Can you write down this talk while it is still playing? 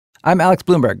I'm Alex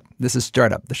Bloomberg. This is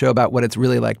StartUp, the show about what it's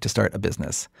really like to start a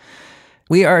business.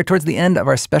 We are towards the end of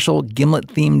our special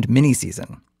Gimlet-themed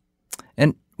mini-season.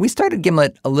 And we started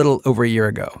Gimlet a little over a year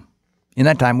ago. In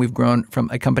that time, we've grown from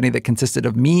a company that consisted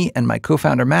of me and my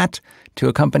co-founder, Matt, to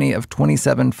a company of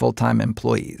 27 full-time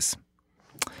employees.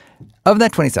 Of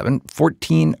that 27,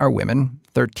 14 are women,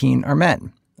 13 are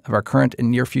men. Of our current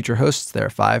and near future hosts, there are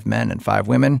 5 men and 5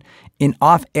 women. In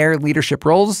off-air leadership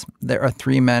roles, there are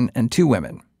 3 men and 2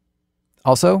 women.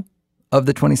 Also, of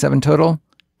the 27 total,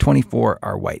 24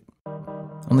 are white.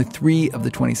 Only 3 of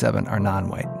the 27 are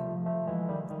non-white.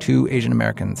 2 Asian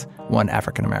Americans, 1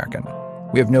 African American.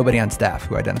 We have nobody on staff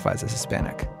who identifies as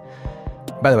Hispanic.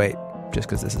 By the way, just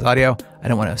because this is audio, I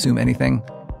don't want to assume anything.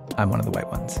 I'm one of the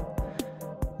white ones.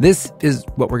 This is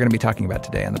what we're going to be talking about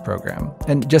today on the program.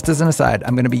 And just as an aside,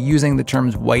 I'm going to be using the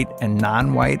terms white and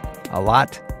non-white a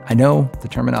lot. I know the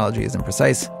terminology is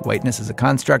imprecise. Whiteness is a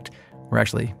construct. We're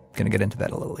actually going to get into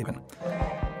that a little even.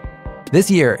 This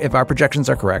year, if our projections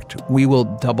are correct, we will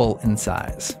double in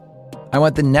size. I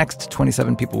want the next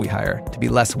 27 people we hire to be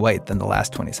less white than the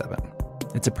last 27.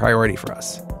 It's a priority for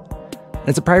us. And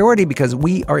it's a priority because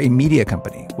we are a media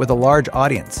company with a large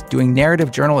audience doing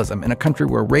narrative journalism in a country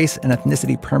where race and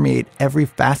ethnicity permeate every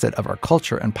facet of our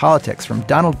culture and politics, from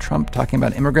Donald Trump talking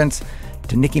about immigrants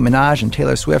to Nicki Minaj and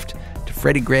Taylor Swift to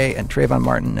Freddie Gray and Trayvon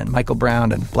Martin and Michael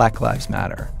Brown and Black Lives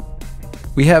Matter.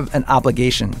 We have an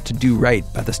obligation to do right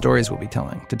by the stories we'll be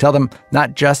telling, to tell them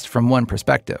not just from one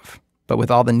perspective, but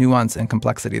with all the nuance and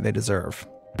complexity they deserve.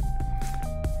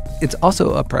 It's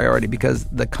also a priority because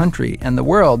the country and the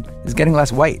world is getting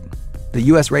less white. The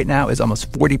U.S. right now is almost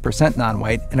 40%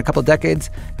 non-white. In a couple decades,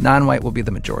 non-white will be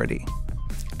the majority.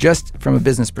 Just from a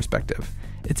business perspective,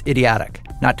 it's idiotic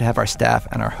not to have our staff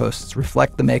and our hosts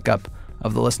reflect the makeup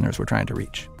of the listeners we're trying to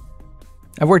reach.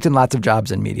 I've worked in lots of jobs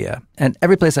in media, and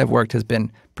every place I've worked has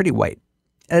been pretty white.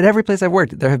 At every place I've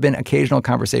worked, there have been occasional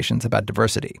conversations about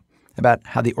diversity, about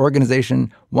how the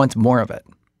organization wants more of it.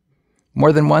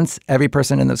 More than once, every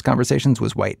person in those conversations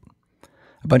was white.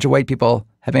 A bunch of white people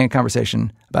having a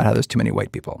conversation about how there's too many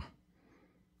white people.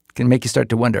 It can make you start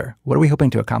to wonder, what are we hoping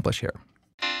to accomplish here?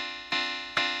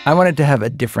 I wanted to have a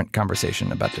different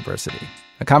conversation about diversity,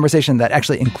 a conversation that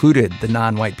actually included the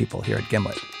non-white people here at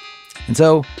Gimlet. And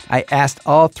so I asked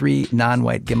all 3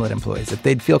 non-white Gimlet employees if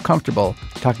they'd feel comfortable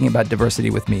talking about diversity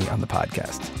with me on the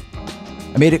podcast.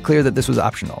 I made it clear that this was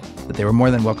optional, that they were more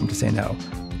than welcome to say no,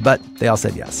 but they all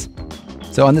said yes.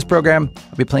 So on this program,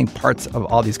 I'll be playing parts of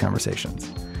all these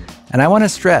conversations. And I want to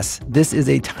stress, this is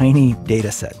a tiny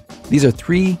data set. These are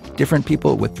 3 different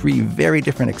people with 3 very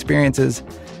different experiences.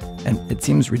 And it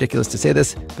seems ridiculous to say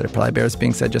this, but it probably bears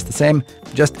being said just the same.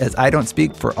 Just as I don't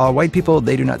speak for all white people,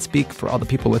 they do not speak for all the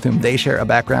people with whom they share a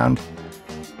background.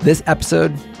 This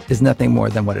episode is nothing more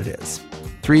than what it is.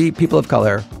 3 people of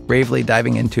color bravely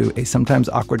diving into a sometimes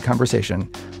awkward conversation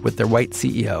with their white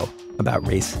CEO about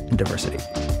race and diversity.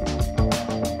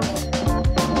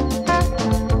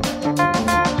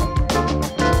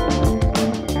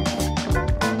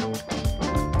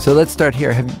 So let's start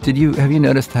here. Have you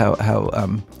noticed how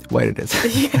white it is?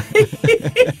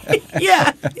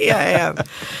 Yeah, I am.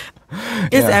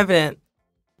 It's evident.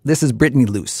 This is Brittany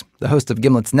Luce, the host of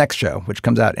Gimlet's next show, which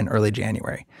comes out in early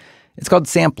January. It's called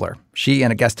Sampler. She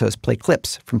and a guest host play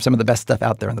clips from some of the best stuff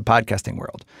out there in the podcasting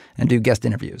world and do guest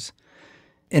interviews.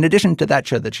 In addition to that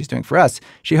show that she's doing for us,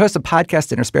 she hosts a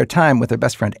podcast in her spare time with her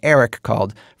best friend Eric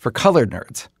called For Colored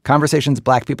Nerds, conversations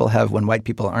Black people have when white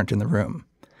people aren't in the room.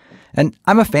 And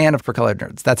I'm a fan of For Colored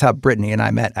Nerds. That's how Brittany and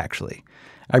I met, actually.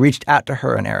 I reached out to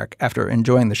her and Eric after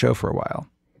enjoying the show for a while.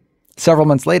 Several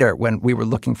months later, when we were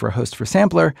looking for a host for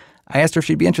Sampler, I asked her if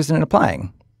she'd be interested in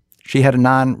applying. She had a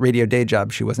non-radio day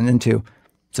job she wasn't into,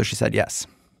 so she said yes.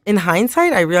 In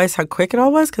hindsight, I realized how quick it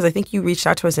all was because I think you reached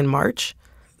out to us in March.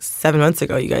 7 months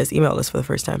ago, you guys emailed us for the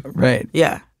first time. Right.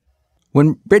 Yeah.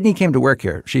 When Brittany came to work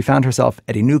here, she found herself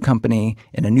at a new company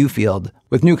in a new field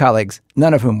with new colleagues,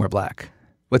 none of whom were Black.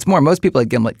 What's more, most people at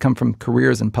Gimlet come from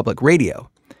careers in public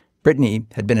radio. Brittany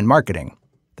had been in marketing.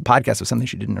 The podcast was something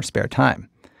she did in her spare time.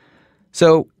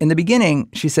 So in the beginning,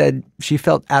 she said she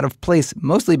felt out of place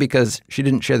mostly because she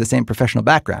didn't share the same professional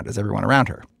background as everyone around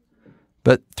her.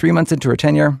 But 3 months into her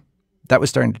tenure, that was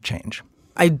starting to change.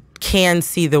 I can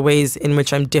see the ways in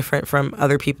which I'm different from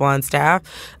other people on staff.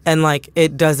 And,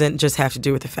 it doesn't just have to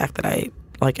do with the fact that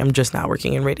I'm just now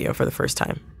working in radio for the first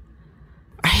time.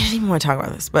 I didn't even want to talk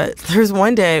about this, but there's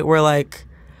one day where, I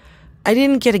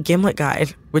didn't get a Gimlet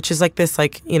guide, which is this, I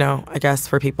guess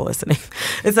for people listening.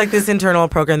 It's this internal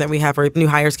program that we have where new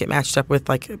hires get matched up with,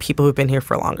 people who've been here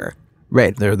for longer.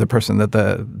 Right. They're the person that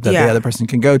the other person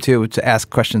can go to ask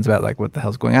questions about like what the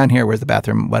hell's going on here, where's the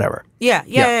bathroom, whatever.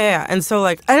 Yeah. And so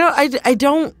like I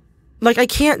don't like I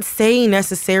can't say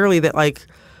necessarily that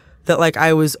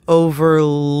I was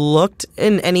overlooked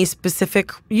in any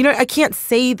specific, I can't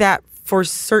say that for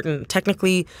certain.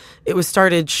 Technically, it was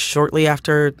started shortly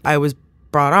after I was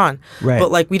brought on. Right.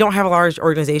 But like we don't have a large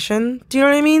organization. Do you know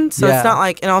what I mean? So it's not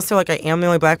like, and also like I am the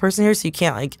only Black person here, so you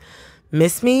can't like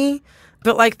miss me.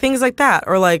 But like things like that,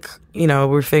 or like,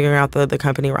 we're figuring out the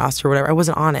company roster or whatever. I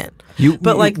wasn't on it. You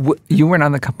weren't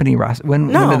on the company roster? When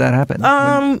did that happen?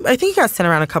 I think it got sent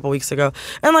around a couple weeks ago.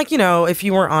 And like, if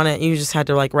you weren't on it, you just had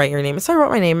to like write your name. And so I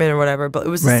wrote my name in or whatever. But it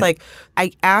was just like,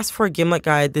 I asked for a Gimlet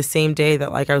guide the same day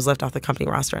that like I was left off the company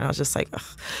roster. And I was just like, ugh.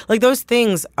 Like those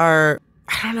things are,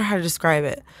 I don't know how to describe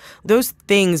it. Those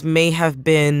things may have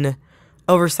been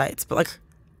oversights, but like,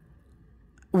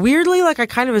 weirdly, like I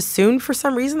kind of assumed for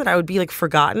some reason that I would be like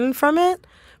forgotten from it,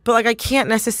 but like I can't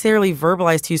necessarily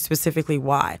verbalize to you specifically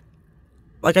why.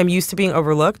 Like I'm used to being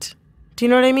overlooked. Do you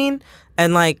know what I mean?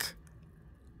 And like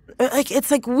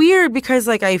it's like weird because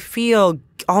like I feel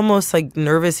almost like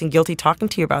nervous and guilty talking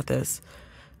to you about this.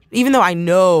 Even though I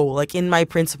know, like in my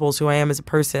principles, who I am as a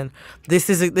person, this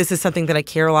is something that I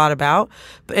care a lot about,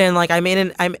 and like I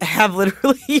have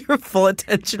literally your full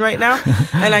attention right now,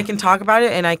 and I can talk about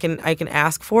it and I can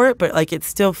ask for it, but like it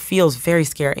still feels very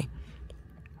scary.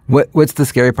 What's the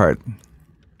scary part?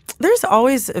 There's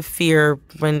always a fear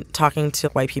when talking to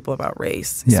white people about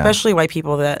race, especially white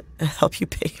people that help you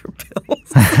pay your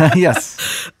bills.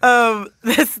 Yes.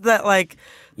 That like.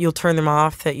 You'll turn them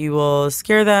off, that you will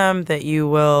scare them, that you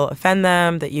will offend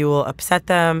them, that you will upset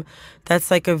them. That's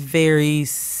like a very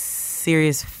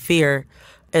serious fear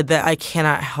that I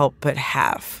cannot help but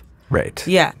have. Right.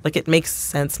 Yeah, like it makes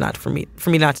sense for me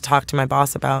not to talk to my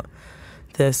boss about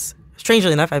this.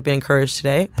 Strangely enough, I've been encouraged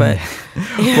today, but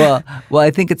well,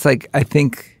 I think it's like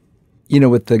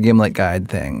with the Gimlet guide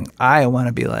thing, I want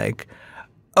to be like,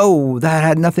 oh, that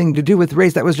had nothing to do with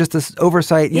race. That was just this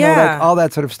oversight, like all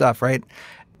that sort of stuff, right?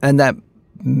 And that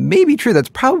may be true. That's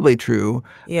probably true.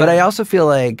 Yeah. But I also feel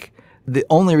like the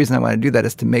only reason I want to do that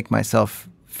is to make myself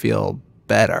feel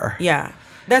better. Yeah.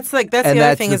 That's the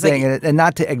other thing is like, and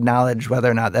not to acknowledge whether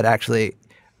or not that actually,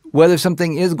 whether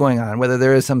something is going on, whether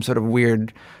there is some sort of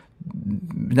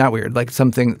not weird, like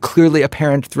something clearly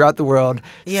apparent throughout the world,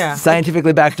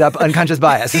 scientifically backed up unconscious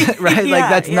bias, right? Like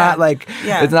that's not like,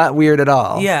 it's not weird at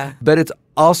all. Yeah. But it's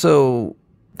also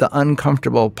the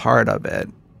uncomfortable part of it.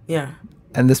 Yeah.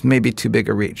 And this may be too big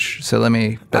a reach. So let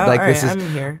me, I'm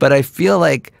here. But I feel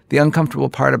like the uncomfortable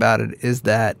part about it is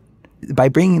that by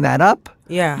bringing that up,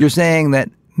 you're saying that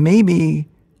maybe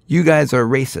you guys are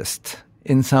racist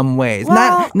in some ways.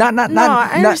 Well,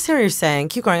 I understand what you're saying.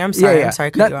 Keep going. I'm sorry. I'm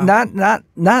sorry. Not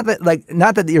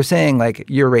that you're saying like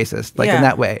you're racist, like in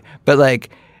that way, but like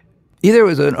either it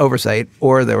was an oversight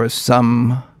or there was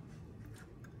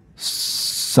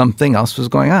something else was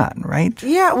going on, right?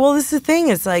 Yeah, well, this is the thing.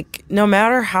 It's like no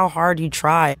matter how hard you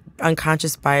try,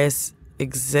 unconscious bias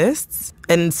exists.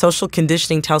 And social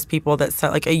conditioning tells people that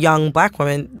like a young Black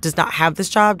woman does not have this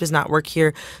job, does not work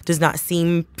here, does not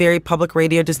seem very public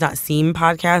radio, does not seem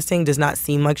podcasting, does not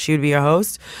seem like she would be a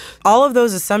host. All of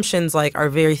those assumptions like are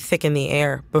very thick in the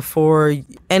air before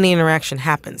any interaction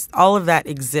happens. All of that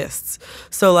exists.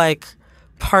 So like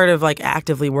part of like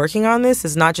actively working on this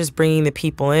is not just bringing the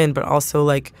people in, but also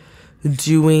like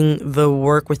doing the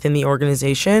work within the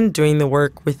organization, doing the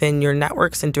work within your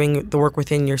networks, and doing the work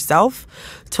within yourself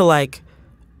to like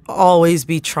always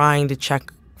be trying to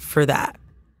check for that.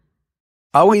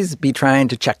 Always be trying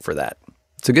to check for that.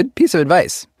 It's a good piece of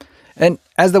advice. And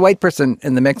as the white person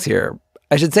in the mix here,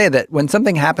 I should say that when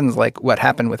something happens like what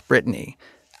happened with Brittany,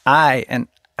 and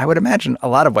I would imagine a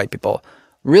lot of white people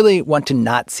really want to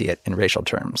not see it in racial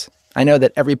terms. I know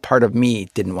that every part of me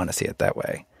didn't want to see it that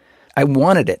way. I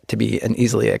wanted it to be an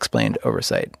easily explained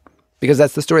oversight because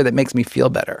that's the story that makes me feel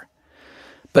better.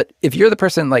 But if you're the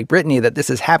person like Brittany that this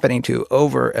is happening to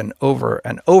over and over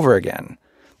and over again,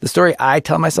 the story I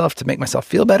tell myself to make myself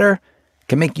feel better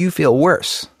can make you feel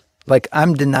worse. Like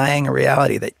I'm denying a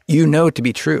reality that you know to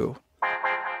be true.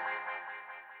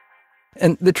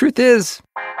 And the truth is,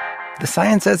 the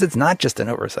science says it's not just an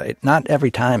oversight, not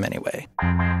every time anyway.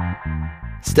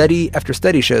 Study after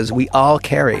study shows we all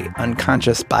carry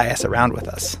unconscious bias around with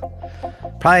us.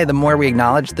 Probably the more we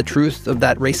acknowledge the truth of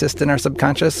that racist in our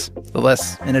subconscious, the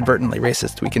less inadvertently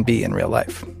racist we can be in real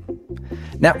life.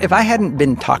 Now, if I hadn't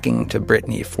been talking to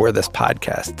Brittany for this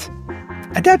podcast,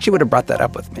 I doubt she would have brought that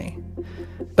up with me.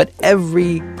 But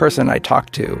every person I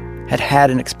talked to had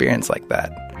an experience like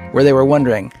that, where they were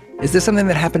wondering, is this something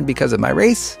that happened because of my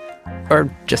race? or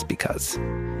just because.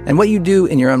 And what you do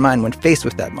in your own mind when faced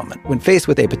with that moment, when faced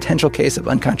with a potential case of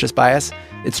unconscious bias,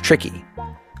 it's tricky.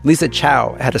 Lisa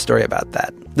Chow had a story about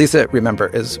that. Lisa, remember,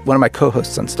 is one of my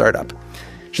co-hosts on StartUp.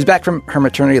 She's back from her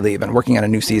maternity leave and working on a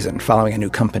new season, following a new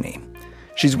company.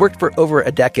 She's worked for over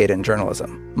a decade in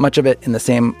journalism, much of it in the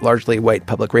same largely white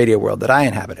public radio world that I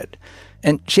inhabited.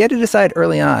 And she had to decide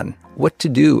early on what to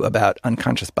do about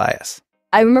unconscious bias.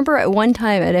 I remember at one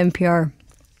time at NPR,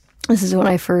 this is when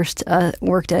I first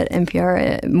worked at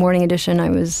NPR Morning Edition. I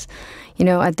was,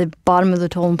 at the bottom of the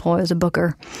totem pole as a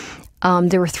booker.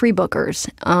 There were 3 bookers.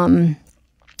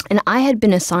 And I had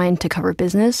been assigned to cover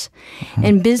business. Mm-hmm.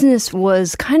 And business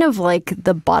was kind of like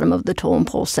the bottom of the totem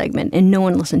pole segment. And no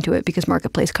one listened to it because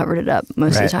Marketplace covered it up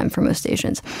most of the time for most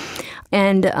stations.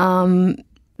 And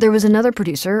there was another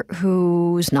producer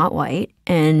who's not white.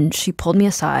 And she pulled me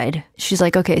aside. She's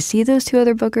like, okay, see those 2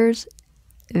 other bookers?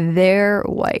 They're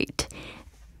white.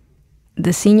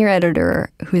 The senior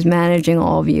editor who's managing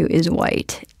all of you is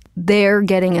white. They're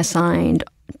getting assigned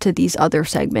to these other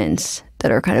segments that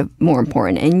are kind of more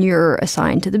important, and you're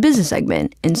assigned to the business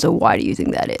segment. And so why do you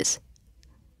think that is?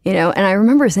 And I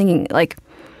remember thinking,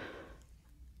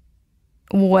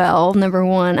 well, number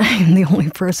one, I'm the only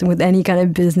person with any kind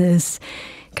of business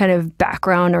kind of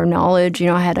background or knowledge.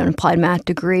 I had an applied math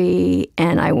degree,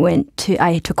 and I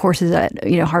took courses at,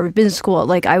 Harvard Business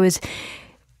School.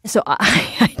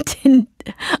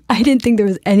 I didn't think there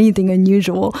was anything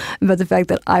unusual about the fact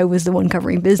that I was the one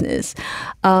covering business.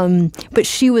 But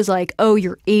she was like, oh,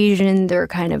 you're Asian. They're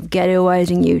kind of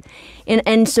ghettoizing you.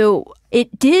 And so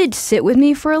it did sit with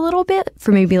me for a little bit,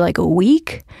 for maybe like a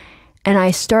week. And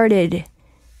I started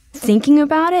thinking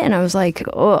about it, and I was like,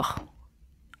 oh,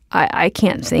 I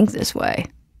can't think this way.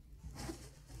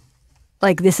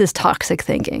 This is toxic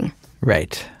thinking.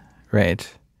 Right.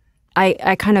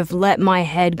 I kind of let my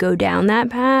head go down that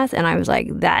path, and I was like,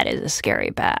 that is a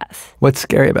scary path. What's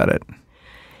scary about it?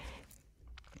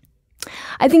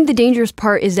 I think the dangerous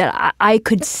part is that I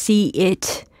could see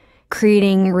it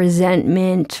creating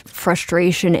resentment,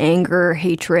 frustration, anger,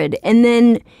 hatred, and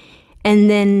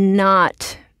then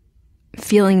not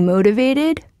feeling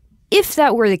motivated. If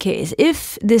that were the case,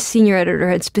 if this senior editor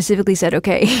had specifically said,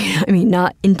 okay,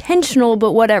 not intentional,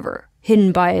 but whatever,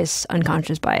 hidden bias,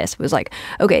 unconscious bias, was like,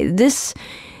 okay, this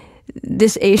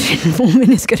Asian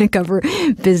woman is going to cover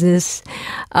business,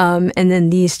 and then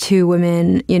these 2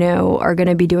 women, are going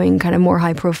to be doing kind of more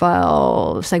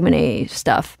high-profile segment A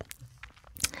stuff.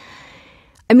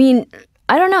 I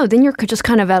don't know. Then you're just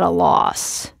kind of at a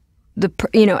loss.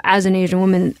 As an Asian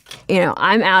woman,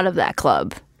 I'm out of that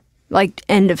club.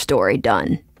 End of story,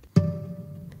 done.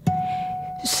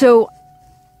 So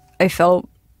I felt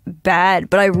bad,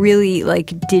 but I really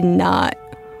did not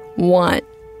want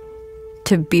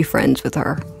to be friends with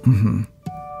her. Mm-hmm.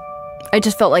 I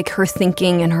just felt like her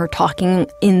thinking and her talking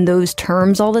in those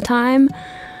terms all the time,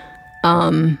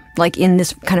 in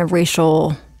this kind of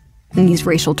in these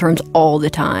racial terms all the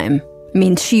time.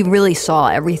 She really saw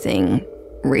everything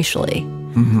racially.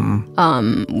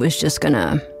 Mm-hmm. Was just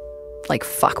gonna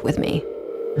fuck with me.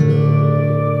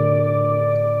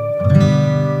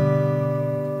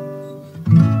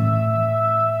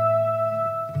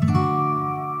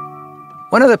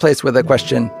 One other place where the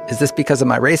question, is this because of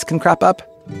my race, can crop up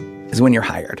is when you're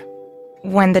hired.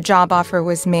 When the job offer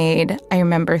was made, I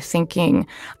remember thinking,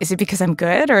 is it because I'm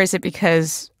good, or is it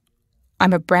because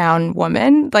I'm a brown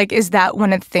woman? Is that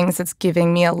one of the things that's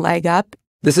giving me a leg up?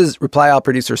 This is Reply All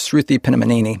producer Shruti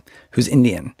Pinamaneni, who's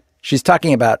Indian. She's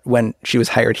talking about when she was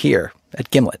hired here at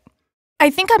Gimlet.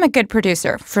 I think I'm a good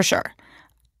producer, for sure.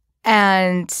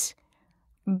 But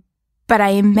I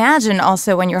imagine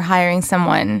also when you're hiring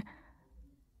someone,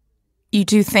 you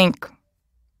do think,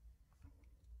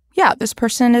 yeah, this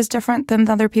person is different than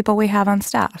the other people we have on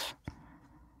staff.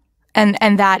 And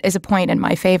that is a point in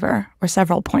my favor, or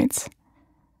several points.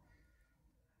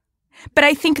 But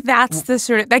I think that's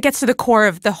that gets to the core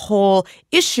of the whole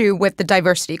issue with the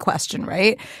diversity question,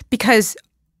 right? Because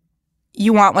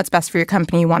you want what's best for your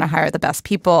company, you want to hire the best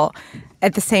people.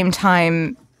 At the same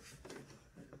time,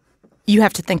 you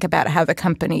have to think about how the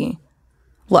company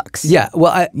looks. Yeah,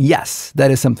 well, yes, that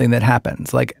is something that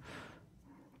happens.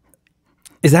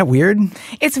 Is that weird?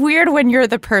 It's weird when you're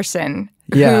the person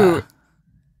who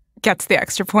gets the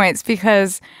extra points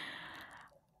because,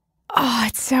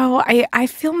 it's so, I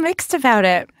feel mixed about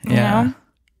it, you know?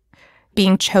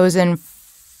 Being chosen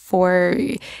for,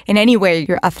 in any way,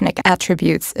 your ethnic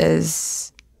attributes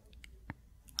is,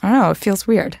 I don't know, it feels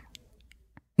weird.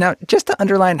 Now, just to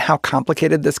underline how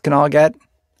complicated this can all get,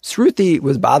 Shruti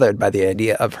was bothered by the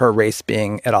idea of her race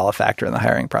being at all a factor in the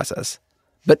hiring process.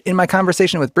 But in my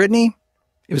conversation with Brittany,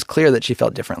 it was clear that she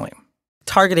felt differently.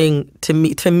 Targeting, to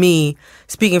me,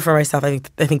 speaking for myself, I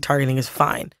think targeting is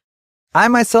fine. I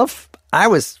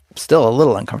was still a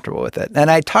little uncomfortable with it. And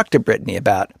I talked to Brittany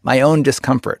about my own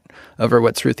discomfort over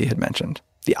what Shruti had mentioned,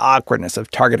 the awkwardness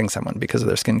of targeting someone because of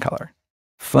their skin color.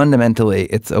 Fundamentally,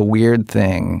 it's a weird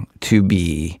thing to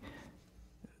be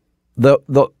the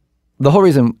whole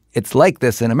reason it's like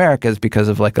this in America is because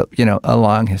of like a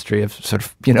long history of sort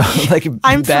of like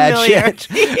I'm bad familiar. shit.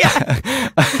 Yeah,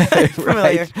 I'm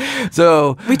familiar. Right?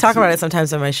 So we talk about it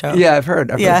sometimes on my show. Yeah, I've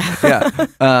heard. Yeah.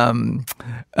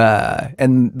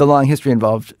 And the long history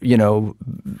involved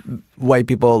white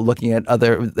people looking at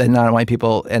other non-white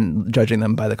people and judging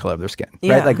them by the color of their skin.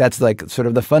 Yeah. Right? Like that's like sort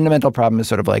of the fundamental problem is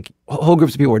sort of like whole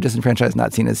groups of people were disenfranchised,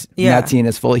 not seen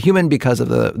as fully human because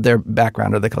of their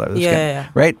background or the color of their skin. Yeah.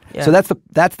 Right? Yeah. So that's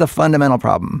the fundamental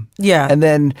problem. Yeah. And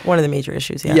then one of the major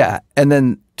issues, Yeah. And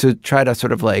then to try to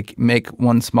sort of like make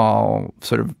one small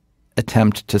sort of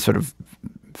attempt to sort of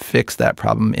fix that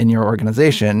problem in your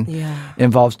organization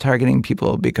involves targeting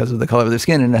people because of the color of their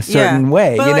skin in a certain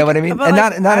way. You know what I mean? And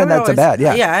not that's so bad.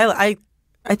 Yeah. Yeah.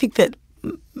 I think that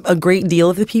a great deal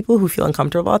of the people who feel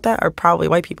uncomfortable about that are probably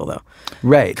white people, though.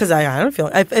 Right. Because I don't feel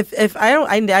if I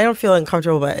don't feel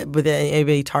uncomfortable with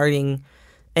anybody targeting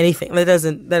anything. That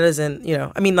doesn't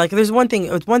I mean, like there's one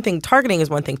thing targeting is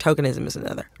one thing, tokenism is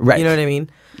another. Right. You know what I mean?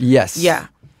 Yes. Yeah.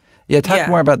 Yeah, talk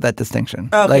more about that distinction.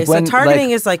 Okay, so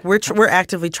targeting is like we're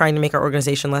actively trying to make our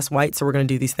organization less white, so we're going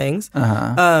to do these things.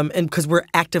 And because we're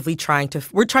actively trying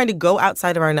to go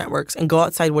outside of our networks and go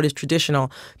outside what is traditional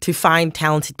to find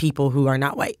talented people who are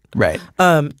not white. Right.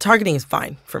 Targeting is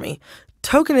fine for me.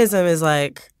 Tokenism is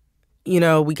like, we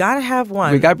got to have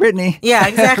one. We got Brittany. Yeah,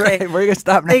 exactly. Right, we're going to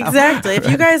stop now. Exactly. If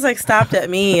you guys like stopped at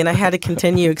me and I had to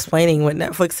continue explaining what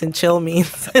Netflix and chill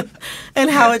means and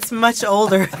how it's much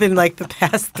older than like the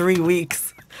past 3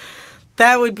 weeks,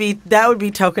 that would be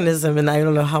tokenism, and I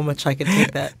don't know how much I could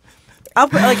take that.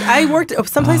 I worked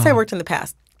in the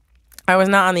past. I was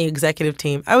not on the executive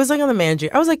team. I was like on the manager.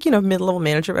 I was like, mid-level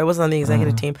manager, but I wasn't on the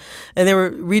executive team. And they were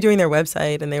redoing their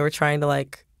website and they were trying to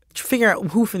like figure out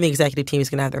who from the executive team is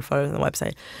going to have their photos on the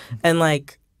website. And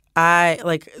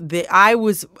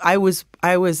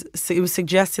it was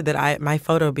suggested that my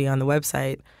photo be on the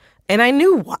website. And I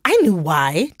knew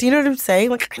why. Do you know what I'm saying?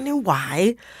 Like, I knew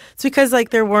why. It's because like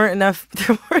there weren't enough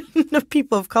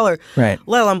people of color, right,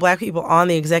 let alone black people on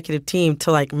the executive team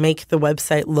to like make the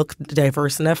website look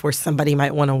diverse enough where somebody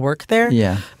might want to work there.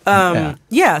 Yeah.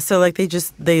 So like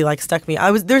they like stuck me.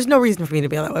 There's no reason for me to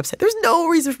be on that website. There's no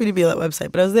reason for me to be on that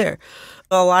website, but I was there.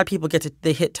 A lot of people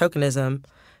they hit tokenism and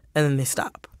then they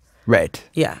stop. Right.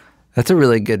 Yeah. That's a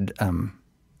really good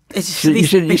It's just,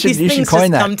 you should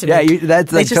coin that. Yeah,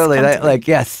 that's like totally like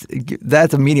yes,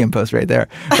 that's a Medium post right there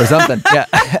or something. Yeah,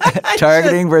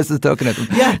 targeting versus tokenism.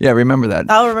 Yeah, remember that.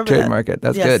 I'll remember Trademark that. it.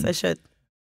 That's yes, good. Yes, I should.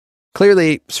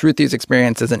 Clearly, Shruti's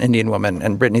experience as an Indian woman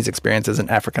and Brittany's experience as an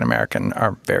African American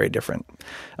are very different,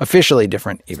 officially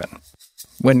different even.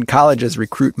 When colleges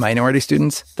recruit minority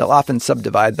students, they'll often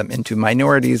subdivide them into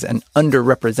minorities and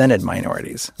underrepresented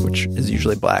minorities, which is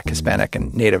usually Black, Hispanic,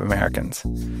 and Native Americans.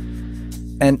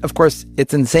 And of course,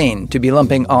 it's insane to be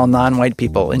lumping all non-white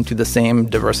people into the same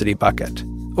diversity bucket,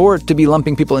 or to be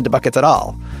lumping people into buckets at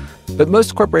all. But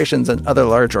most corporations and other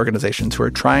large organizations who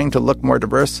are trying to look more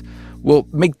diverse will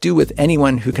make do with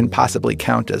anyone who can possibly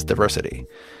count as diversity.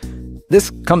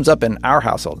 This comes up in our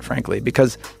household, frankly,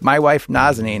 because my wife,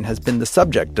 Nazanin, has been the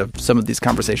subject of some of these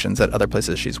conversations at other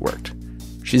places she's worked.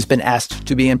 She's been asked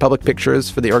to be in public pictures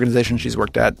for the organization she's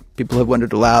worked at. People have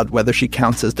wondered aloud whether she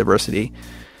counts as diversity.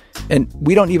 And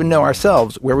we don't even know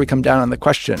ourselves where we come down on the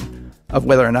question of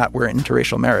whether or not we're in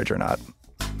interracial marriage or not.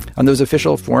 On those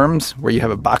official forms where you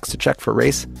have a box to check for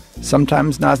race,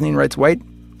 sometimes Nazanin writes white,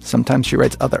 sometimes she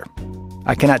writes other.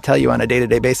 I cannot tell you on a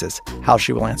day-to-day basis how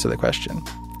she will answer the question.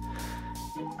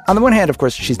 On the one hand, of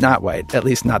course, she's not white, at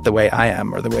least not the way I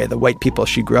am or the way the white people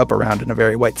she grew up around in a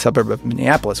very white suburb of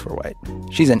Minneapolis were white.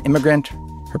 She's an immigrant.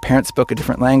 Her parents spoke a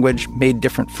different language, made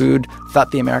different food,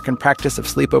 thought the American practice of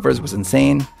sleepovers was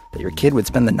insane, that your kid would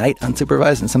spend the night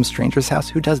unsupervised in some stranger's house.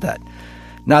 Who does that?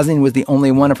 Nazanin was the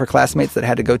only one of her classmates that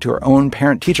had to go to her own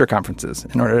parent-teacher conferences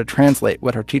in order to translate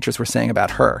what her teachers were saying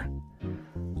about her.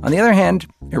 On the other hand,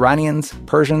 Iranians,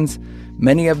 Persians,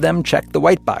 many of them check the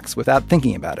white box without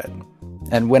thinking about it.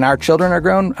 And when our children are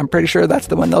grown, I'm pretty sure that's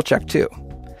the one they'll check too.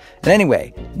 And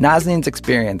anyway, Nazanin's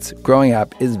experience growing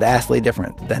up is vastly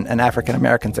different than an African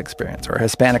American's experience or a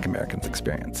Hispanic American's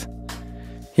experience.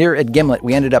 Here at Gimlet,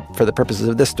 we ended up, for the purposes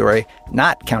of this story,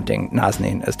 not counting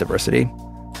Nazanin as diversity.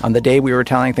 On the day we were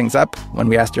tallying things up, when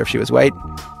we asked her if she was white,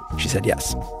 she said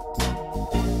yes.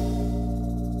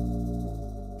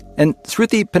 And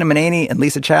Sruthi Pinnamaneni and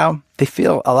Lisa Chow, they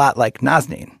feel a lot like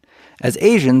Nazneen. As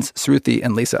Asians, Sruthi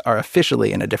and Lisa are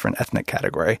officially in a different ethnic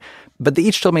category, but they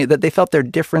each told me that they felt their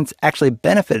difference actually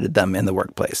benefited them in the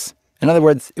workplace. In other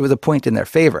words, it was a point in their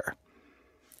favor.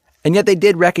 And yet they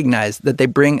did recognize that they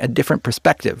bring a different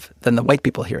perspective than the white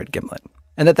people here at Gimlet,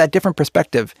 and that different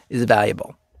perspective is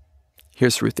valuable.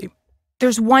 Here's Sruthi.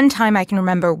 There's one time I can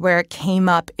remember where it came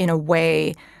up in a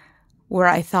way where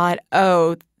I thought,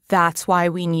 oh, that's why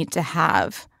we need to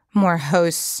have more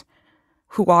hosts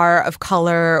who are of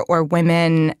color or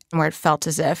women, where it felt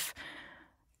as if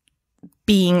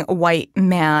being a white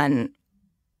man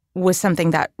was something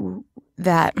that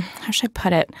how should I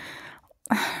put it?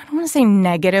 I don't want to say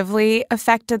negatively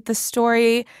affected the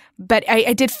story, but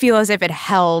I did feel as if it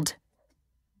held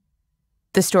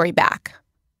the story back.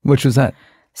 Which was that?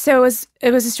 So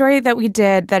it was a story that we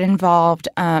did that involved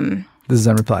This is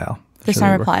on Reply All. This is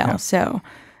on Reply All. Yeah. So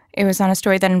it was on a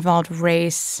story that involved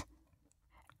race,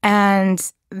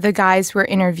 and the guys were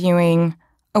interviewing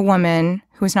a woman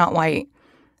who was not white.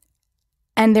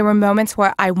 And there were moments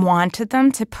where I wanted them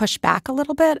to push back a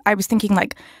little bit. I was thinking,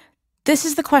 like, this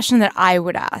is the question that I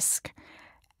would ask.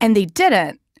 And they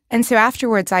didn't. And so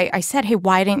afterwards, I said, hey,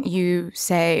 why didn't you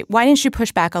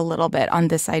push back a little bit on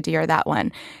this idea or that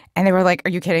one? And they were like, are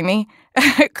you kidding me?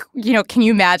 Can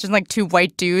you imagine, like, two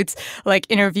white dudes, like,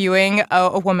 interviewing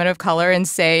a woman of color and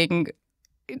saying,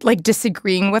 like,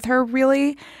 disagreeing with her,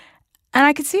 really? And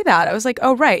I could see that. I was like,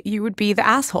 oh, right, you would be the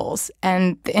assholes,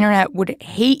 and the internet would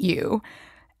hate you.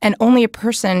 And only a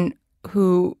person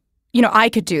who, I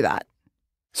could do that.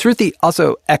 Sruthi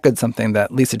also echoed something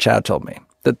that Lisa Chow told me,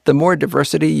 that the more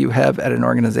diversity you have at an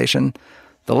organization,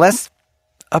 the less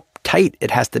uptight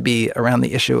it has to be around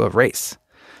the issue of race.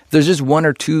 If there's just one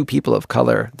or two people of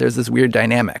color, there's this weird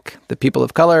dynamic. The people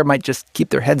of color might just keep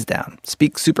their heads down,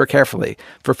 speak super carefully,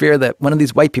 for fear that one of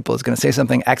these white people is going to say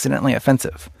something accidentally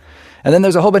offensive. And then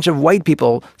there's a whole bunch of white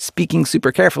people speaking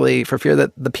super carefully for fear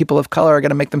that the people of color are going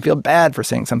to make them feel bad for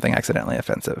saying something accidentally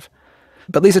offensive.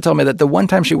 But Lisa told me that the one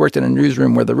time she worked in a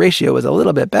newsroom where the ratio was a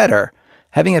little bit better,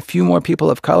 having a few more people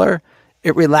of color,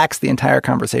 it relaxed the entire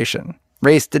conversation.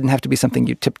 Race didn't have to be something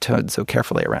you tiptoed so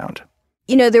carefully around.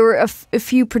 There were a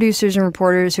few producers and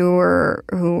reporters who were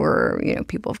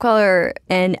people of color,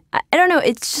 and I don't know.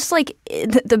 It's just like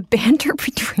the banter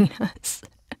between us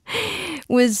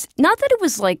was not that it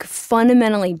was like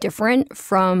fundamentally different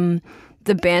from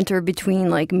the banter between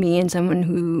like me and someone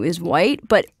who is white,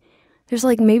 but there's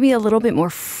like maybe a little bit more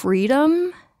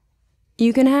freedom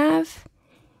you can have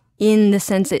in the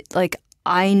sense that like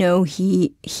I know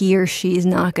he or she is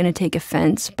not going to take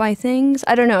offense by things.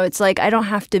 I don't know. It's like I don't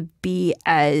have to be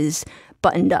as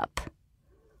buttoned up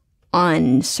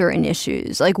on certain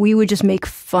issues. Like we would just make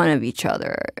fun of each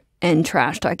other and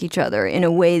trash talk each other in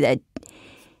a way that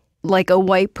like a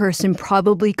white person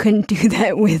probably couldn't do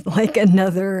that with like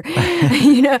another,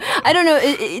 I don't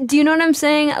know. Do you know what I'm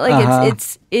saying? Like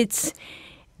it's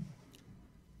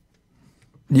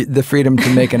the freedom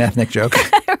to make an ethnic joke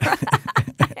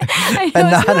and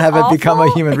not have it become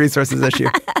a human resources issue.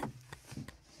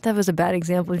 That was a bad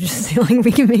example. Just saying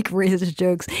we can make racist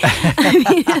jokes. I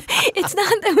mean, it's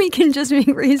not that we can just make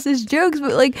racist jokes,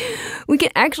 but like we can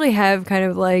actually have kind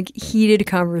of like heated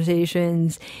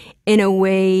conversations in a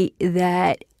way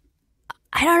that,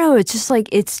 I don't know, it's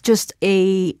just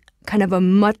a kind of a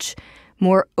much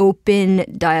more open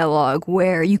dialogue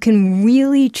where you can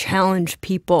really challenge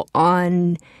people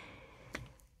on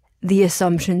the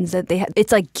assumptions that they have.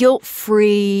 It's like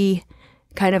guilt-free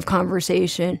kind of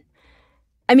conversation.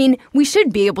 I mean, we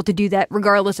should be able to do that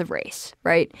regardless of race,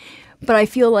 right? But I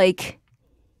feel like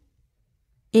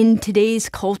in today's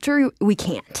culture, we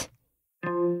can't.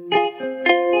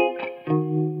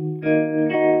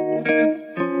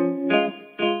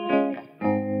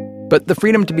 But the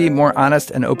freedom to be more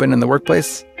honest and open in the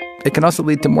workplace, it can also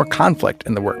lead to more conflict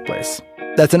in the workplace.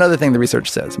 That's another thing the research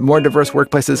says. More diverse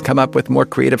workplaces come up with more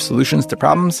creative solutions to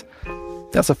problems.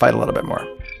 They also fight a little bit more.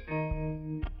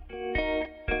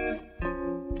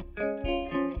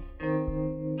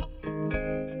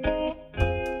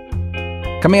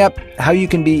 Coming up, how you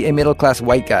can be a middle-class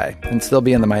white guy and still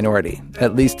be in the minority,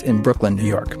 at least in Brooklyn, New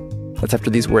York. That's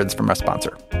after these words from our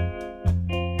sponsor.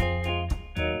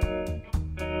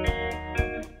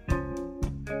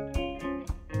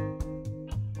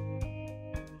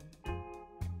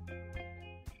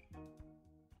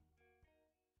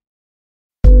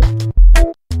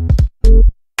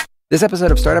 This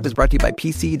episode of Startup is brought to you by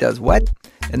PC Does What?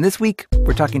 And this week,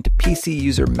 we're talking to PC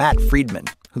user Matt Friedman,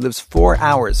 who lives 4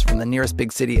 hours from the nearest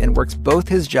big city and works both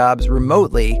his jobs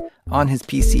remotely on his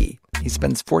PC He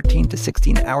spends 14 to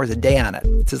 16 hours a day on it.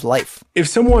 It's his life. If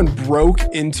someone broke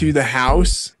into the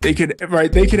house, they could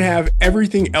have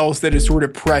everything else that is sort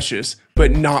of precious,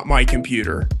 but not my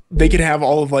computer. They could have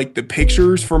all of like the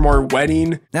pictures from our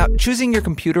wedding. Now, choosing your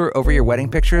computer over your wedding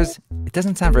pictures, it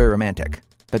doesn't sound very romantic.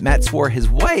 But Matt swore his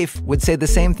wife would say the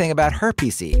same thing about her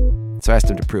PC. So I asked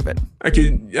him to prove it. I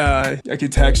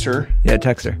could text her. Yeah,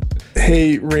 text her.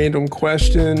 Hey, random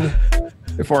question.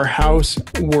 If our house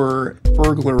were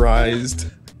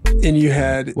burglarized and you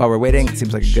had... While we're waiting, it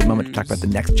seems like a good moment to talk about the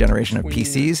next generation of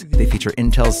PCs. They feature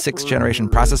Intel's 6th generation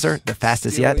processor, the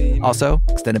fastest yet. Also,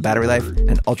 extended battery life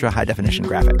and ultra-high-definition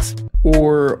graphics.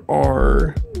 Or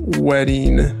our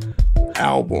wedding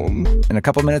album. In a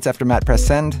couple minutes after Matt pressed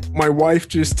send, my wife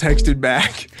just texted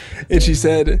back, and she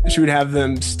said she would have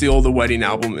them steal the wedding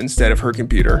album instead of her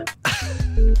computer.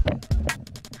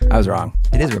 I was wrong.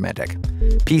 It is romantic.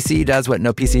 PC does what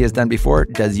no PC has done before.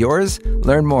 Does yours?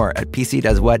 Learn more at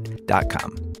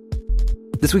pcdoeswhat.com.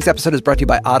 This week's episode is brought to you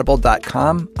by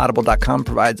Audible.com. Audible.com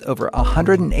provides over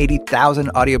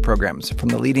 180,000 audio programs from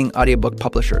the leading audiobook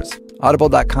publishers.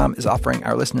 Audible.com is offering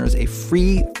our listeners a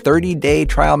free 30-day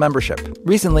trial membership.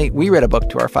 Recently, we read a book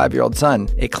to our 5-year-old son,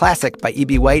 a classic by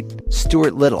E.B. White,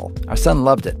 Stuart Little. Our son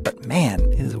loved it, but man,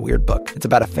 it is a weird book. It's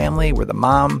about a family where the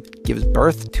mom gives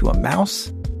birth to a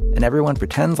mouse, and everyone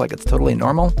pretends like it's totally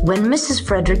normal. When Mrs.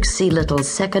 Frederick C. Little's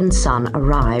second son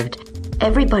arrived,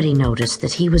 everybody noticed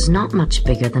that he was not much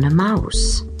bigger than a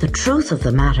mouse. The truth of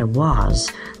the matter was,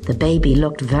 the baby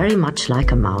looked very much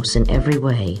like a mouse in every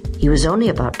way. He was only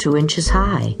about 2 inches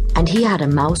high, and he had a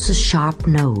mouse's sharp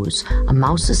nose, a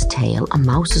mouse's tail, a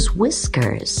mouse's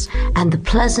whiskers, and the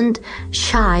pleasant,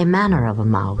 shy manner of a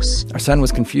mouse. Our son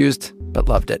was confused, but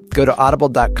loved it. Go to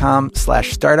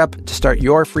audible.com/startup to start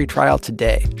your free trial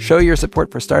today. Show your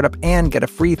support for Startup and get a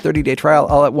free 30-day trial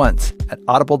all at once at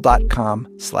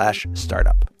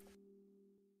audible.com/startup.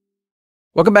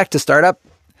 Welcome back to Startup.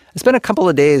 I spent a couple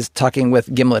of days talking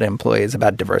with Gimlet employees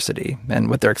about diversity and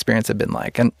what their experience had been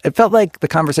like. And it felt like the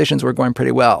conversations were going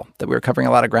pretty well, that we were covering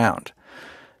a lot of ground.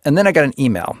 And then I got an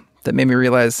email that made me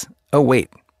realize, oh, wait,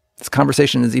 this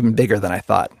conversation is even bigger than I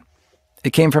thought.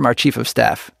 It came from our chief of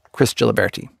staff, Chris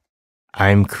Giliberti.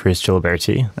 I'm Chris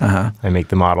Giliberti. I make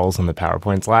the models and the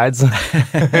PowerPoint slides.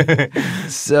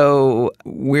 So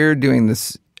we're doing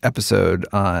this episode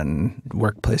on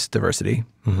workplace diversity.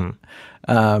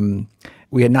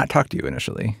 We had not talked to you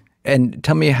initially. And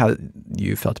tell me how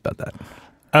you felt about that.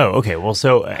 Oh, okay. Well,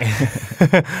 so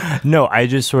no, I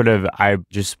just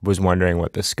was wondering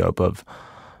what the scope of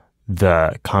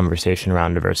the conversation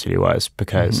around diversity was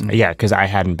because I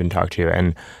hadn't been talked to.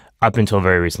 And up until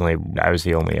very recently, I was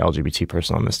the only LGBT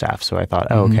person on the staff. So I thought,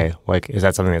 okay, like, is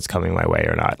that something that's coming my way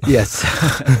or not? Yes.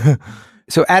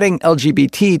 So adding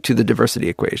LGBT to the diversity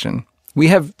equation, we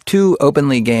have 2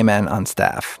 openly gay men on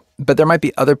staff, but there might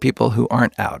be other people who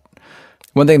aren't out.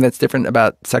 One thing that's different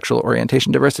about sexual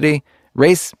orientation diversity,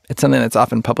 race, it's something that's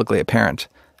often publicly apparent.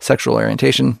 Sexual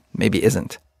orientation maybe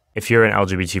isn't. If you're an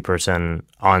LGBT person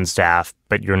on staff,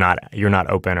 but you're not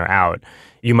open or out,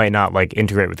 you might not like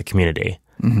integrate with the community.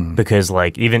 Because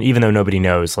like even though nobody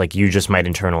knows, like you just might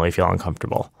internally feel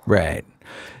uncomfortable. Right.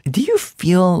 Do you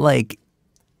feel like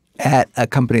at a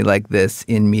company like this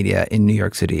in media in New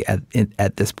York City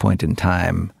at this point in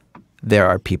time, there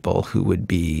are people who would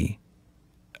be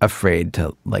afraid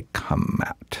to like come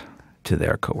out to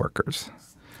their coworkers?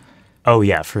 Oh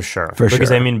yeah, for sure.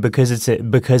 Because I mean, because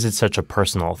it's such a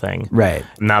personal thing, right?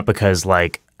 Not because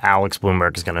like Alex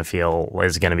Bloomberg is going to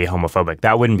be homophobic.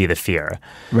 That wouldn't be the fear,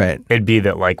 right? It'd be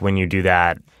that like when you do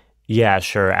that, yeah,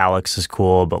 sure, Alex is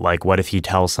cool, but like, what if he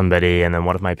tells somebody, and then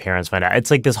what if my parents find out?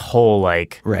 It's like this whole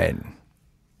like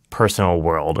personal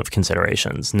world of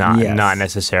considerations, not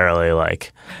necessarily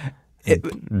like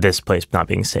this place not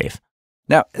being safe.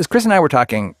 Now, as Chris and I were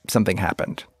talking, something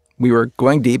happened. We were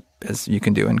going deep, as you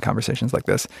can do in conversations like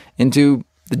this, into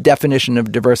the definition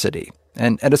of diversity.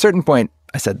 And at a certain point,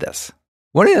 I said this.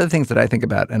 One of the other things that I think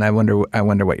about, and I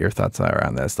wonder what your thoughts are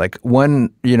around this. Like one,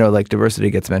 like diversity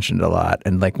gets mentioned a lot.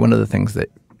 And like one of the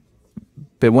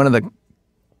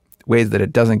ways that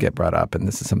it doesn't get brought up, and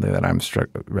this is something that I'm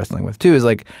wrestling with too, is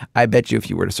like, I bet you if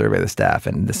you were to survey the staff,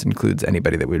 and this includes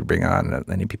anybody that we'd bring on,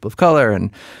 any people of color,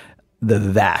 and the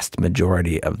vast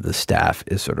majority of the staff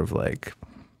is sort of like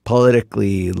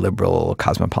politically liberal,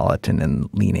 cosmopolitan and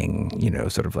leaning,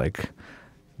 sort of like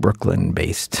Brooklyn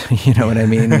based, you know what I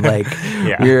mean? Like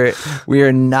we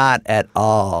are not at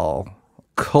all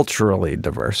culturally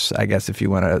diverse, I guess, if you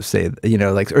want to say,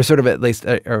 like, or sort of at least,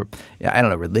 I don't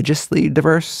know, religiously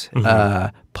diverse,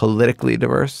 politically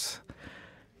diverse.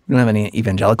 We don't have any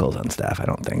evangelicals on staff, I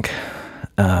don't think.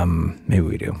 Maybe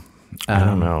we do. I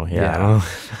don't know. Yeah.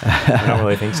 I don't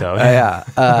really think so.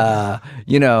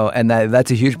 And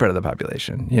that's a huge part of the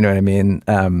population. You know what I mean?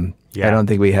 I don't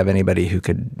think we have anybody who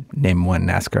could name one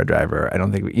NASCAR driver. I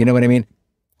don't think you know what I mean?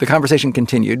 The conversation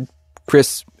continued.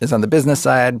 Chris is on the business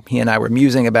side. He and I were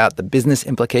musing about the business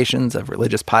implications of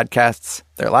religious podcasts.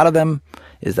 There are a lot of them.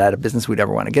 Is that a business we'd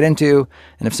ever want to get into?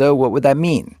 And if so, what would that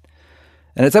mean?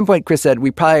 And at some point, Chris said we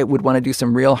probably would want to do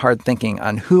some real hard thinking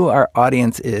on who our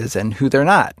audience is and who they're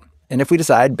not. And if we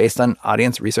decide, based on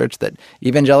audience research, that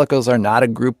evangelicals are not a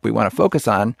group we want to focus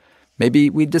on, maybe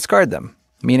we discard them,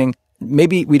 meaning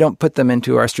maybe we don't put them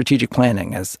into our strategic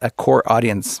planning as a core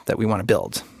audience that we want to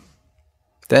build.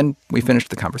 Then we finished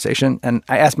the conversation, and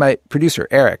I asked my producer,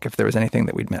 Eric, if there was anything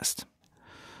that we'd missed.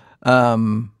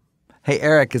 Hey,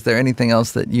 Eric, is there anything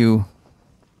else that we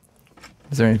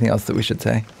should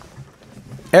say?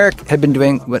 Eric had been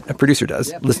doing what a producer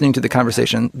does, listening to the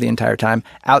conversation the entire time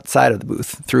outside of the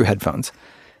booth through headphones.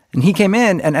 And he came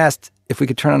in and asked if we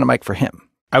could turn on a mic for him.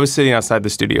 I was sitting outside the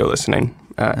studio listening,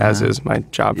 as is my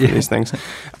job for these things.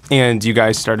 And you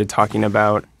guys started talking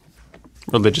about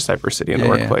religious diversity in the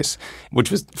workplace, which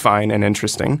was fine and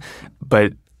interesting.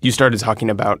 But you started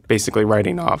talking about basically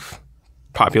writing off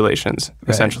populations,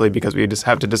 essentially, because we just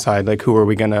have to decide, like, who are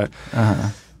we going to,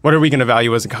 what are we going to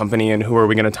value as a company, and who are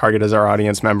we going to target as our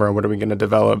audience member, and what are we going to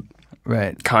develop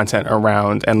content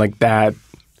around. And like that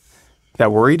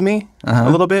worried me a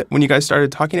little bit when you guys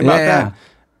started talking about that.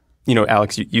 You know,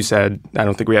 Alex, you said, I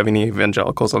don't think we have any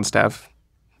evangelicals on staff.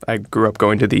 I grew up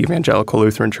going to the Evangelical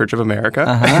Lutheran Church of America,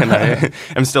 and I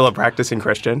am still a practicing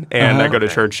Christian, and I go to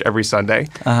church every Sunday.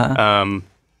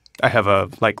 I have a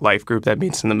life group that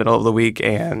meets in the middle of the week,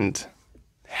 and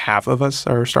half of us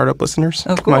are startup listeners.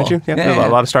 Oh, cool. Mind you, there's a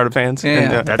lot of startup fans.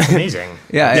 That's amazing.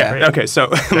 Okay, so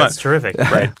that's terrific.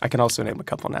 Right. I can also name a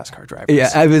couple NASCAR drivers. Yeah,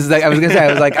 I was gonna say,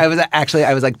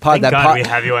 I was like, pause. Thank God we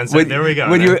have you on set. There we go.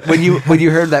 When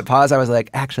you heard that pause, I was like,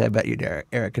 actually, I bet you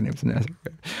Eric can name some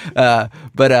NASCAR.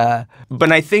 But I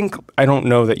don't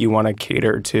know that you want to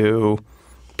cater to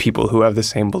people who have the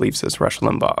same beliefs as Rush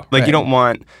Limbaugh. Like, you don't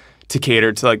want to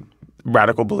cater to like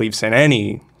radical beliefs in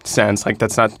any sense. Like,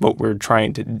 that's not what we're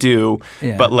trying to do.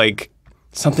 Yeah. But like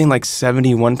something like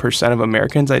 71% of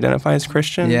Americans identify as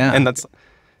Christian. Yeah. And that's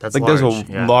like large, there's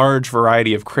a large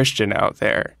variety of Christian out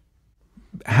there.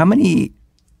 How many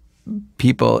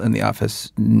people in the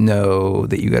office know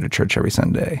that you go to church every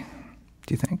Sunday,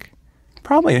 do you think?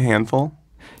 Probably a handful.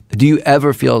 Do you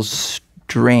ever feel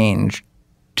strange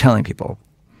telling people?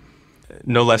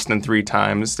 No less than 3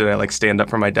 times did I like stand up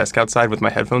from my desk outside with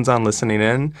my headphones on, listening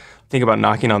in, think about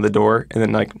knocking on the door, and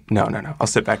then like, no, I'll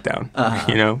sit back down.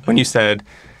 You know, when you said,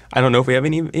 I don't know if we have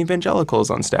any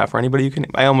evangelicals on staff or anybody you can,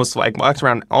 I almost like walked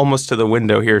around almost to the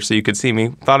window here so you could see me,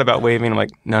 thought about waving. I'm like,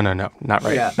 no, not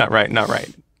right, not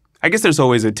right. I guess there's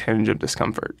always a tinge of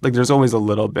discomfort. Like, there's always a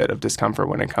little bit of discomfort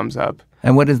when it comes up.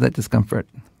 And what is that discomfort?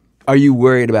 Are you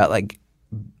worried about like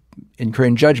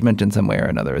incurring judgment in some way or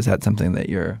another? Is that something that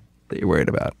you're worried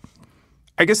about?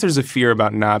 I guess there's a fear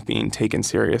about not being taken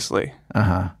seriously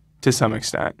to some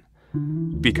extent,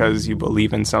 because you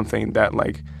believe in something that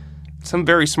like some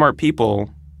very smart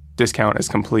people discount as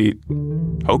complete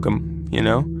hokum, you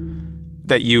know,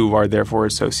 that you are therefore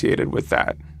associated with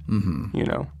that. You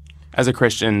know, as a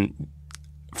Christian,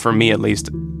 for me at least,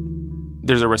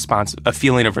 there's a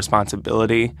feeling of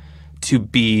responsibility to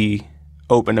be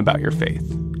open about your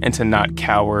faith and to not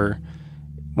cower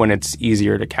when it's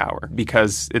easier to cower,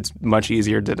 because it's much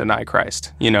easier to deny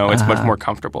Christ. You know, it's much more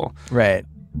comfortable. Right.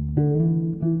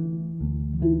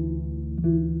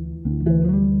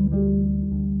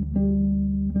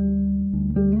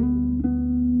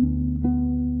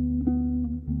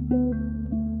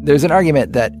 There's an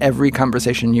argument that every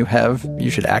conversation you have, you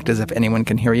should act as if anyone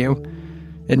can hear you.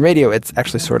 In radio, it's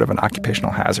actually sort of an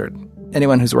occupational hazard.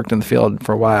 Anyone who's worked in the field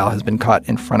for a while has been caught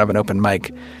in front of an open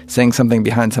mic saying something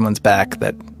behind someone's back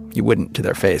that you wouldn't to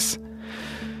their face.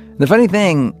 The funny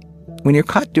thing, when you're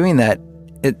caught doing that,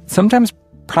 it sometimes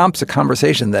prompts a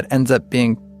conversation that ends up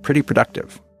being pretty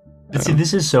productive. See,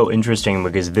 this is so interesting,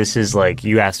 because this is like,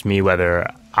 you asked me whether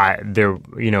I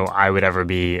would ever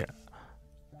be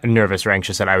nervous or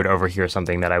anxious that I would overhear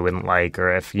something that I wouldn't like,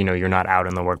 or if, you're not out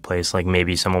in the workplace, like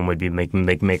maybe someone would be make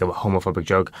a homophobic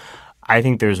joke. I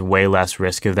think there's way less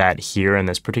risk of that here in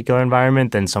this particular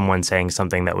environment than someone saying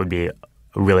something that would be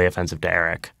really offensive to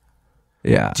Eric.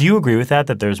 Yeah. Do you agree with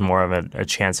that there's more of a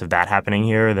chance of that happening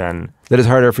here than... That it's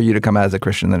harder for you to come out as a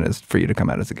Christian than it is for you to come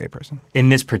out as a gay person? In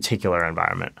this particular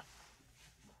environment.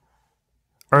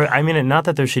 Or, I mean, not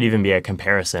that there should even be a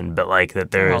comparison, but like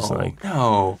that there's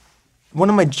No. One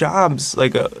of my jobs,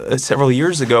 like several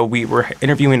years ago, we were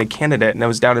interviewing a candidate, and I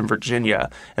was down in Virginia,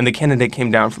 and the candidate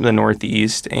came down from the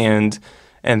Northeast, and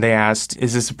they asked,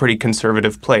 is this a pretty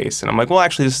conservative place? And I'm like, well,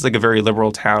 actually, this is like a very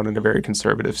liberal town in a very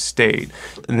conservative state.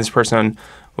 And this person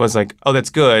was like, oh, that's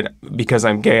good because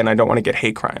I'm gay and I don't want to get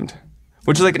hate crimed.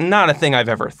 Which is like not a thing I've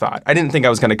ever thought. I didn't think I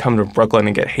was going to come to Brooklyn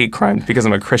and get hate crimed because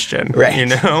I'm a Christian, right. You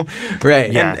know? Right.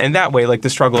 And that way, like, the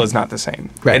struggle is not the same.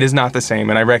 Right. It is not the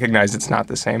same, and I recognize it's not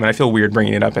the same, and I feel weird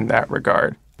bringing it up in that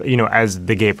regard. You know, as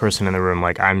the gay person in the room,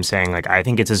 like, I'm saying, like, I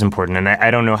think it's as important, and I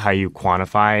don't know how you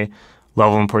quantify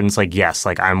level of importance. Like, yes,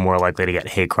 like, I'm more likely to get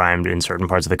hate crimed in certain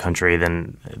parts of the country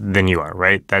than you are,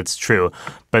 right? That's true.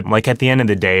 But, like, at the end of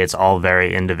the day, it's all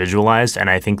very individualized, and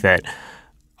I think that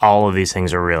all of these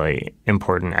things are really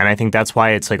important. And I think that's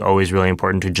why it's like always really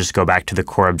important to just go back to the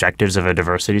core objectives of a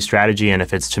diversity strategy. And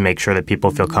if it's to make sure that people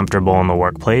feel comfortable in the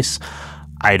workplace,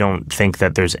 I don't think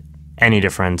that there's any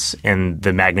difference in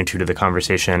the magnitude of the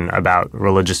conversation about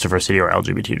religious diversity or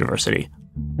LGBT diversity.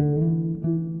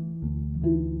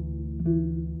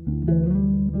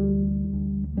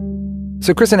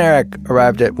 So Chris and Eric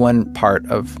arrived at one part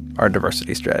of our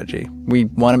diversity strategy. We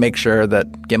want to make sure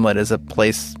that Gimlet is a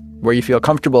place where you feel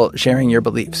comfortable sharing your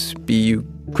beliefs, be you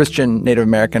Christian, Native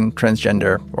American,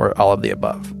 transgender, or all of the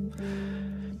above.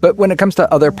 But when it comes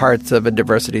to other parts of a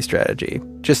diversity strategy,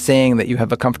 just saying that you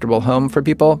have a comfortable home for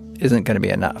people isn't going to be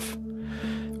enough.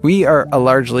 We are a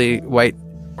largely white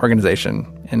organization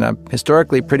in a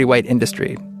historically pretty white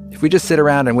industry. If we just sit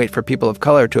around and wait for people of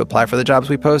color to apply for the jobs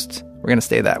we post, we're going to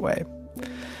stay that way.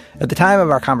 At the time of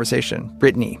our conversation,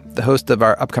 Brittany, the host of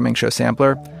our upcoming show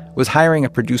Sampler, was hiring a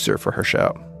producer for her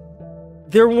show.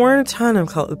 There weren't a ton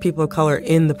of people of color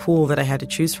in the pool that I had to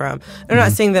choose from. I'm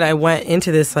not saying that I went into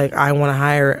this like I want to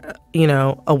hire, you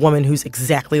know, a woman who's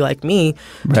exactly like me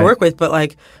to work with, but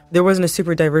like there wasn't a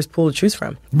super diverse pool to choose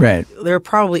from. Right. There are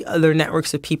probably other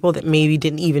networks of people that maybe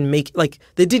didn't even make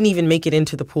it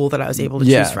into the pool that I was able to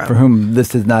choose from. For whom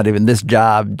this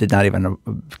job did not even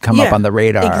come up on the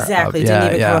radar. Exactly.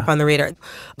 Didn't even come up on the radar.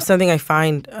 Something I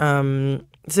find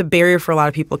it's a barrier for a lot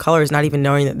of people of color is not even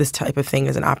knowing that this type of thing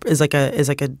is like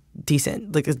a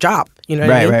decent like a job, you know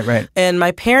what I mean? Right. And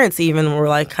my parents even were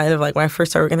like kind of like when I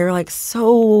first started working, they were like,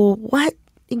 "So what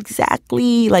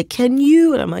exactly? Like, can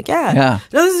you?" And I'm like, "Yeah.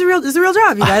 No, this is a real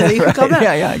job, you guys. You can come back."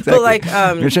 Yeah, exactly. But like,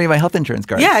 I'm gonna show you my health insurance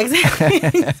card. Yeah,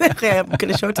 exactly. I'm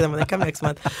gonna show it to them when they come next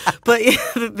month. But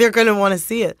they're gonna want to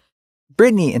see it.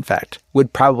 Brittany, in fact,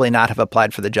 would probably not have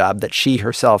applied for the job that she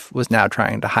herself was now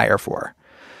trying to hire for.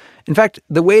 In fact,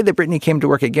 the way that Brittany came to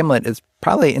work at Gimlet is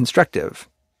probably instructive.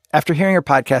 After hearing her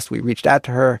podcast, we reached out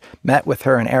to her, met with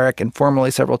her and Eric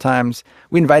informally several times.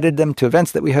 We invited them to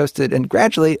events that we hosted, and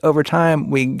gradually, over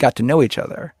time, we got to know each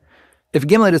other. If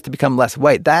Gimlet is to become less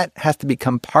white, that has to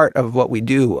become part of what we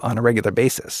do on a regular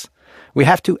basis. We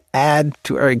have to add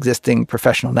to our existing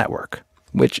professional network,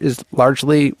 which is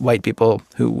largely white people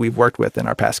who we've worked with in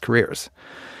our past careers.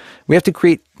 We have to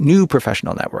create new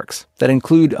professional networks that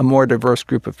include a more diverse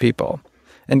group of people.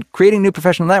 And creating new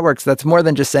professional networks, that's more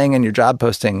than just saying in your job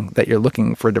posting that you're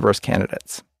looking for diverse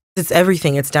candidates. It's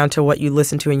everything. It's down to what you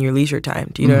listen to in your leisure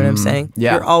time. Do you know what I'm saying?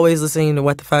 Yeah. You're always listening to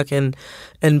What the Fuck and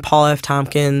Paul F.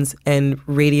 Tompkins and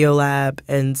Radiolab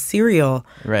and Serial.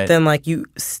 Right. Then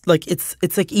it's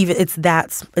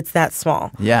that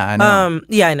small. Yeah, I know.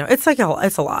 I know.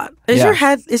 It's a lot.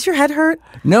 Is your head hurt?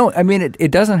 No, I mean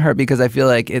it doesn't hurt because I feel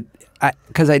like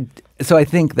I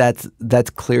think that's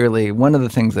clearly one of the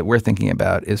things that we're thinking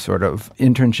about is sort of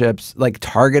internships, like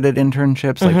targeted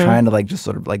internships, like trying to like just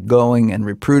sort of like going and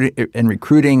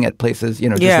recruiting at places, you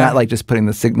know, just not like just putting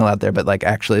the signal out there, but like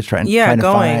actually trying to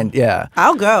find. Yeah,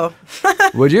 I'll go.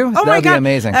 Would you? Oh that would be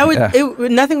amazing. I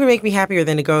would. Nothing would make me happier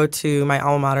than to go to my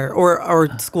alma mater or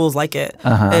schools like it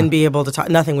and be able to talk.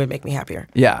 Nothing would make me happier.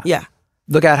 Yeah. Yeah.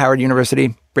 Look out, Howard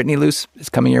University. Brittany Luce is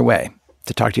coming your way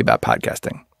to talk to you about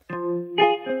podcasting.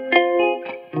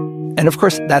 And of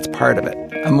course, that's part of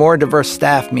it. A more diverse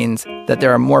staff means that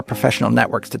there are more professional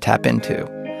networks to tap into.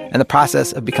 And the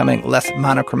process of becoming less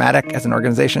monochromatic as an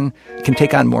organization can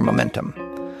take on more momentum.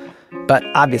 But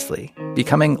obviously,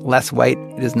 becoming less white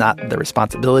is not the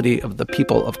responsibility of the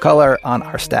people of color on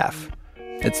our staff.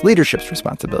 It's leadership's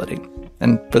responsibility.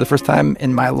 And for the first time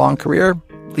in my long career,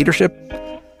 leadership,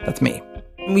 that's me.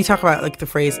 We talk about like the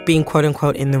phrase being quote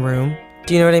unquote in the room.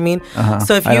 Do you know what I mean?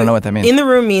 So if I don't know what that means. In the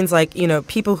room means like, you know,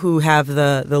 people who have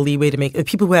the leeway to make,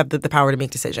 people who have the power to make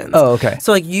decisions. Oh, okay.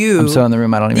 So like you. I'm so in the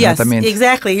room, I don't even know what that means.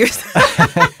 Exactly.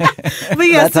 But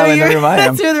yeah, that's how in the room I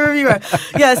am. That's in the room you are.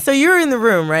 Yeah, so you're in the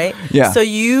room, right? Yeah. So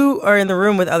you are in the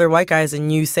room with other white guys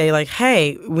and you say like,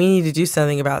 hey, we need to do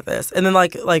something about this. And then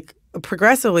like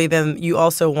progressively, then you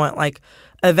also want like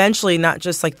eventually not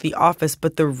just like the office,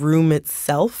 but the room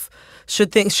itself.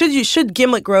 Should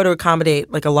Gimlet grow to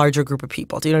accommodate like a larger group of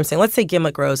people? Do you know what I'm saying? Let's say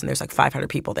Gimlet grows and there's like 500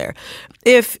 people there.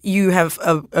 If you have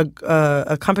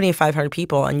a company of 500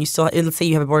 people and let's say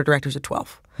you have a board of directors of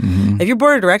 12. If your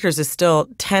board of directors is still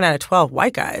 10 out of 12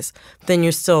 white guys, then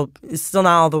it's still not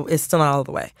all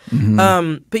the way.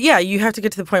 But yeah, you have to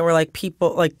get to the point where like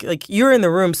people like you're in the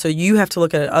room, so you have to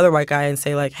look at another white guy and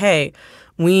say like, hey,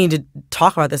 we need to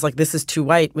talk about this. Like, this is too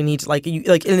white. We need to and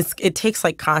it takes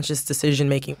like conscious decision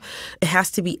making. It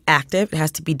has to be active. It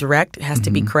has to be direct. It has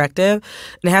to be corrective, and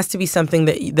it has to be something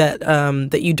that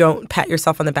you don't pat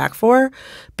yourself on the back for,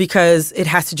 because it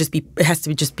has to just be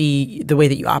the way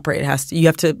that you operate. You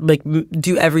have to like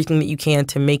do everything that you can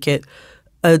to make it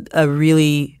a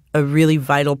really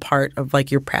vital part of like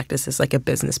your practice as like a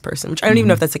business person. Which I don't even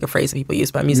know if that's like a phrase that people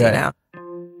use, but I'm using it now.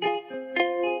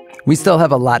 We still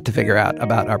have a lot to figure out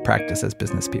about our practice as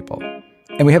business people,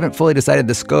 and we haven't fully decided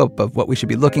the scope of what we should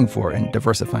be looking for in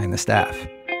diversifying the staff.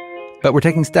 But we're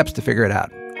taking steps to figure it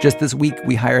out. Just this week,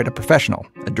 we hired a professional,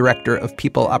 a director of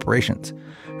people operations,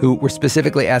 who we're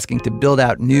specifically asking to build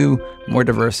out new, more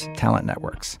diverse talent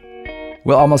networks.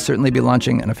 We'll almost certainly be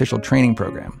launching an official training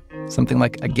program, something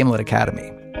like a Gimlet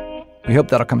Academy. We hope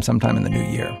that'll come sometime in the new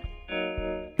year.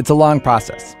 It's a long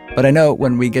process, but I know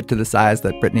when we get to the size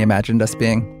that Brittany imagined us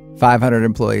being, 500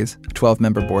 employees, a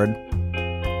 12-member board,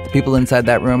 the people inside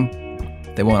that room,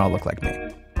 they won't all look like me.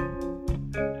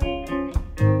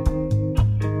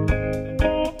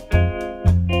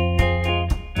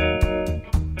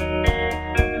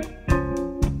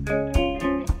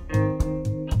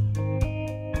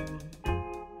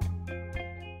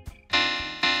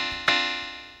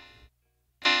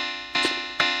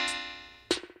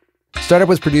 Startup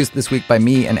was produced this week by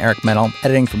me and Eric Mennel,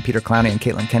 editing from Peter Clowney and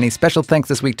Caitlin Kenny. Special thanks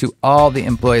this week to all the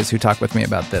employees who talked with me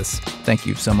about this. Thank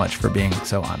you so much for being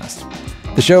so honest.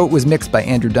 The show was mixed by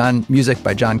Andrew Dunn, music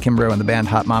by John Kimbrough and the band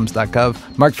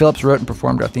HotMoms.gov. Mark Phillips wrote and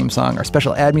performed our theme song. Our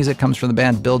special ad music comes from the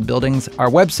band Build Buildings. Our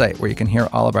website, where you can hear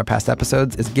all of our past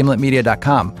episodes, is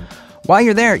gimletmedia.com. While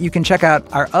you're there, you can check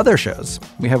out our other shows.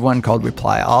 We have one called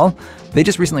Reply All. They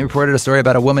just recently reported a story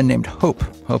about a woman named Hope.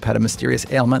 Hope had a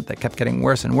mysterious ailment that kept getting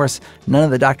worse and worse. None of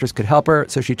the doctors could help her,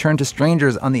 so she turned to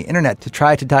strangers on the internet to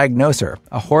try to diagnose her.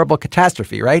 A horrible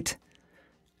catastrophe, right?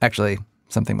 Actually,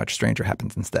 something much stranger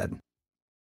happens instead.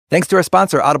 Thanks to our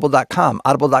sponsor, Audible.com.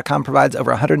 Audible.com provides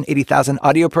over 180,000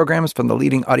 audio programs from the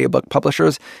leading audiobook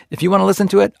publishers. If you want to listen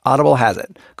to it, Audible has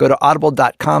it. Go to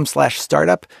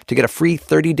audible.com/startup to get a free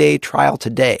 30-day trial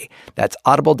today. That's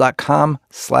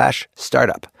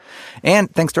audible.com/startup.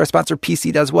 And thanks to our sponsor,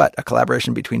 PC Does What, a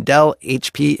collaboration between Dell,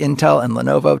 HP, Intel, and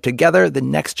Lenovo. Together, the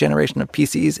next generation of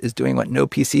PCs is doing what no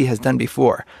PC has done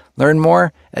before. Learn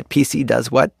more at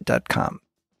pcdoeswhat.com.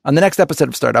 On the next episode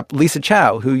of Startup, Lisa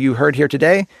Chow, who you heard here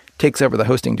today, takes over the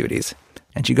hosting duties.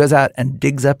 And she goes out and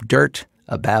digs up dirt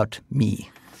about me.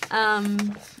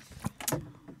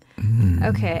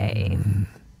 Okay.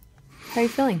 How are you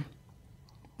feeling?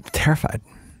 Terrified.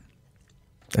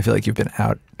 I feel like you've been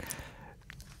out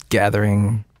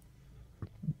gathering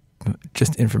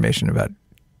just information about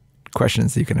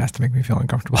questions that you can ask to make me feel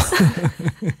uncomfortable.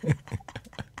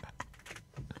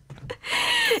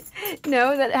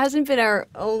 No, that hasn't been our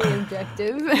only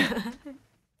objective.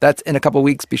 That's in a couple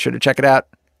weeks. Be sure to check it out.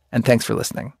 And thanks for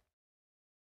listening.